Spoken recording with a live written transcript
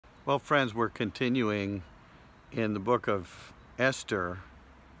Well, friends, we're continuing in the book of Esther,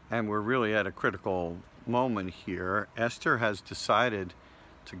 and we're really at a critical moment here. Esther has decided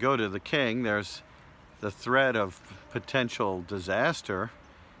to go to the king. There's the threat of potential disaster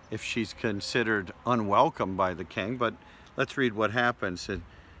if she's considered unwelcome by the king. But let's read what happens. In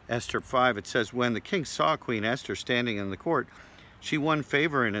Esther 5, it says, "When the king saw Queen Esther standing in the court, she won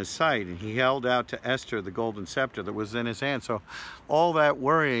favor in his sight, and he held out to Esther the golden scepter that was in his hand." So all that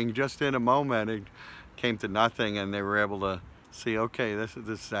worrying, just in a moment, it came to nothing, and they were able to see, okay, this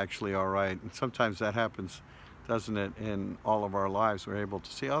is actually all right. And sometimes that happens, doesn't it, in all of our lives. We're able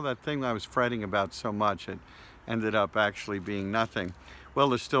to see, oh, that thing I was fretting about so much, it ended up actually being nothing. Well,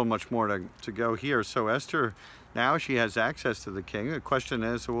 there's still much more to go here. So Esther, now she has access to the king. The question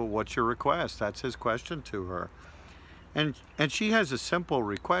is, well, what's your request? That's his question to her. And she has a simple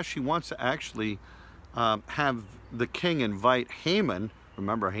request. She wants to actually have the king invite Haman.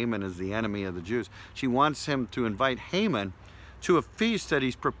 Remember, Haman is the enemy of the Jews. She wants him to invite Haman to a feast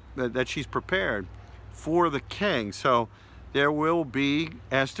that she's prepared for the king. So there will be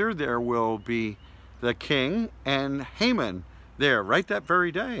Esther, there will be the king, and Haman there right that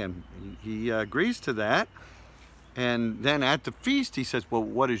very day. And he agrees to that. And then at the feast, he says, well,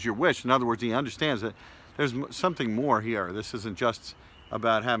 what is your wish? In other words, he understands that there's something more here. This isn't just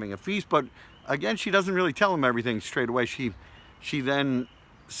about having a feast. But again, she doesn't really tell him everything straight away. She then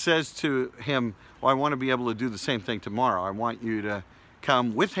says to him, well, I want to be able to do the same thing tomorrow. I want you to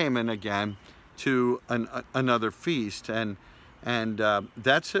come with Haman again to another feast. And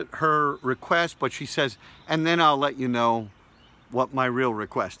that's her request. But she says, and then I'll let you know what my real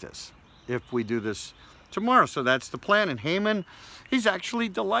request is if we do this tomorrow. So that's the plan. And Haman, he's actually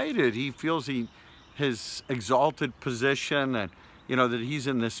delighted. He feels his exalted position, and that he's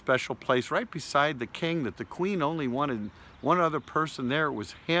in this special place right beside the king, that the queen only wanted one other person there. It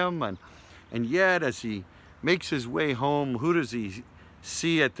was him. And yet, as he makes his way home, who does he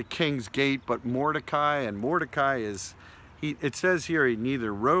see at the king's gate but Mordecai? And Mordecai it says here, he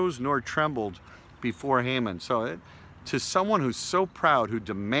neither rose nor trembled before Haman. So to someone who's so proud, who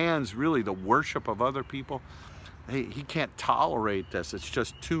demands really the worship of other people, he can't tolerate this. It's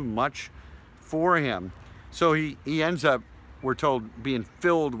just too much for him. So he ends up, we're told, being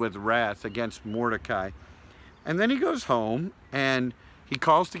filled with wrath against Mordecai. And then he goes home and he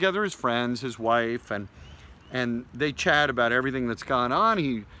calls together his friends, his wife, and they chat about everything that's gone on.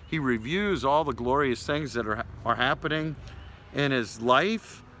 He reviews all the glorious things that are happening in his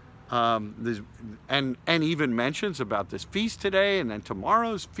life, and even mentions about this feast today and then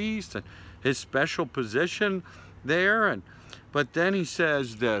tomorrow's feast and his special position there. But then he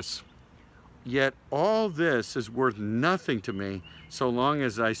says this, "Yet all this is worth nothing to me so long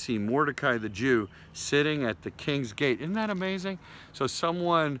as I see Mordecai the Jew sitting at the king's gate." Isn't that amazing? So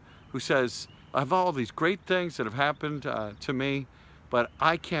someone who says, I have all these great things that have happened to me, but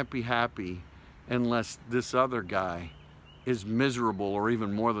I can't be happy unless this other guy is miserable, or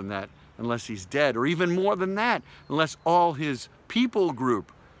even more than that, unless he's dead, or even more than that, unless all his people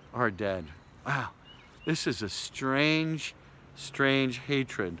group are dead. Wow, this is a strange, strange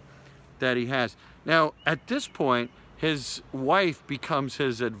hatred that he has. Now, at this point, his wife becomes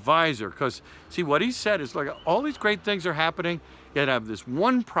his advisor, because see, what he said is, like, all these great things are happening, yet I have this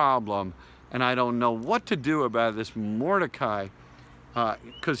one problem, and I don't know what to do about this Mordecai,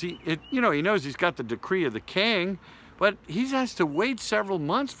 because he knows he's got the decree of the king, but he has to wait several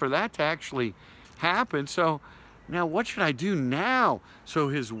months for that to actually happen. So now what should I do now? So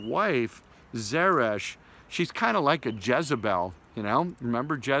his wife, Zeresh, she's kind of like a Jezebel,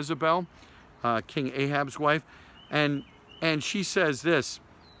 remember Jezebel, King Ahab's wife? And she says this,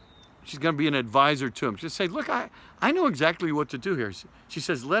 she's going to be an advisor to him. She'll say, look, I know exactly what to do here. She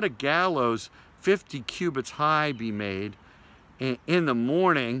says, let a gallows 50 cubits high be made. In the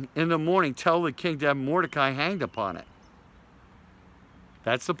morning, tell the king to have Mordecai hanged upon it.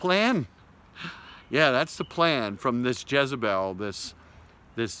 That's the plan. Yeah, that's the plan from this Jezebel, this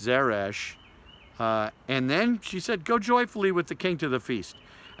Zeresh. And then she said, go joyfully with the king to the feast.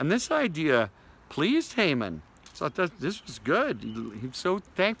 And this idea pleased Haman. So this was good. He's so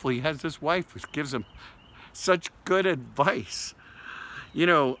thankful he has this wife who gives him such good advice.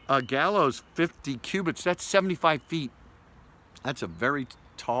 A gallows 50 cubits, that's 75 feet. That's a very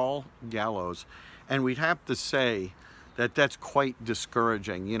tall gallows. And we'd have to say that that's quite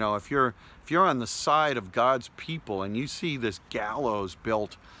discouraging. If you're on the side of God's people and you see this gallows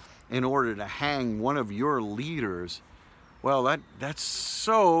built in order to hang one of your leaders, well, that's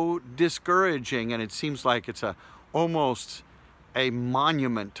so discouraging, and it seems like it's almost a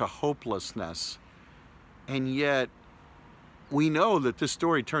monument to hopelessness. And yet we know that this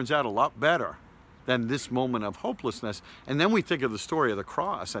story turns out a lot better than this moment of hopelessness. And then we think of the story of the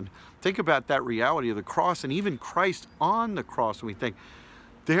cross and think about that reality of the cross and even Christ on the cross. And we think,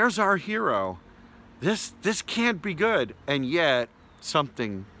 there's our hero. This can't be good. And yet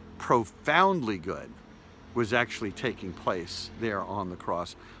something profoundly good was actually taking place there on the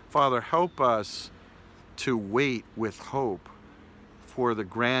cross. Father, help us to wait with hope for the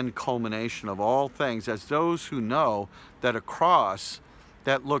grand culmination of all things as those who know that a cross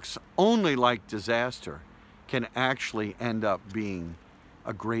that looks only like disaster can actually end up being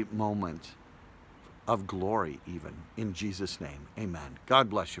a great moment of glory even. In Jesus' name, amen. God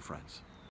bless you, friends.